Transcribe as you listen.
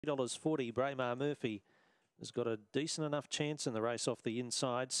$40. Braemar Murphy has got a decent enough chance in the race off the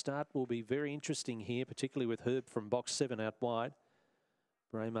inside. Start will be very interesting here, particularly with Herb from box 7 out wide.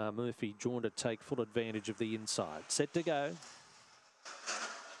 Braemar Murphy drawn to take full advantage of the inside. Set to go.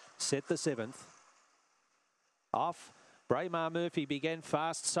 Set the 7th. Off. Braemar Murphy began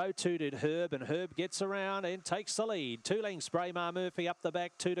fast, so too did Herb, and Herb gets around and takes the lead. 2 lengths, Braemar Murphy up the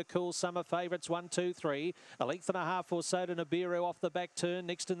back, 2 to Cool Summer favourites, 1, 2, 3. A length and a half or so to Nibiru off the back turn.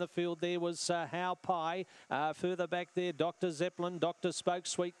 Next in the field there was How Pie. Further back there, Dr. Zeppelin, Dr. Spoke,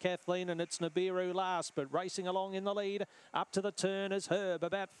 Sweet Kathleen, and it's Nibiru last, but racing along in the lead. Up to the turn is Herb,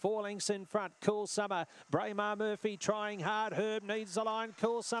 about 4 lengths in front. Cool Summer, Braemar Murphy trying hard. Herb needs the line.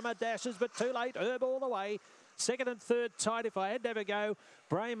 Cool Summer dashes, but too late. Herb all the way. Second and third tight. If I had to have a go,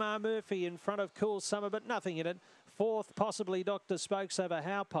 Braemar Murphy in front of Cool Summer, but nothing in it. Fourth, possibly Dr. Spokes over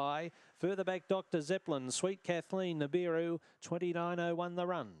How Pie. Further back, Dr. Zeppelin, Sweet Kathleen, Nibiru, 29.01 the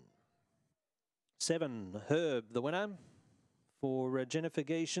run. 7, Herb, the winner. For Jennifer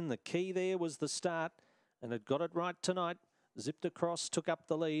Geeshan, the key there was the start, and it got it right tonight. Zipped across, took up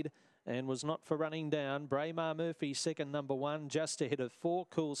the lead, and was not for running down. Braemar Murphy, second, number 1, just ahead of 4,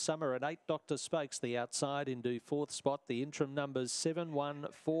 Cool Summer at 8. Dr. Spokes, the outside, into 4th spot. The interim numbers 7, 1,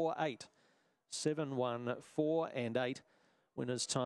 4, 8. 7, 1, 4 and 8. Winners time.